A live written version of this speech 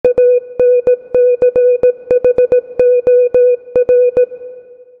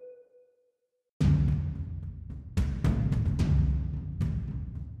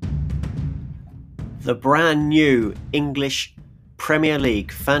The brand new English Premier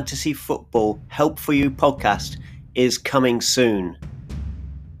League Fantasy Football Help for You podcast is coming soon.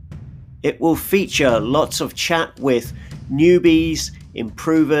 It will feature lots of chat with newbies,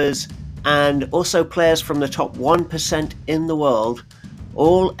 improvers, and also players from the top 1% in the world,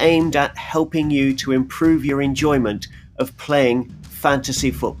 all aimed at helping you to improve your enjoyment of playing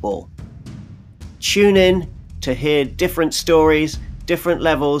fantasy football. Tune in to hear different stories, different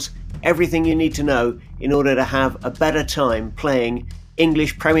levels, everything you need to know in order to have a better time playing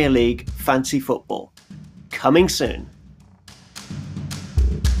English Premier League fantasy football. Coming soon.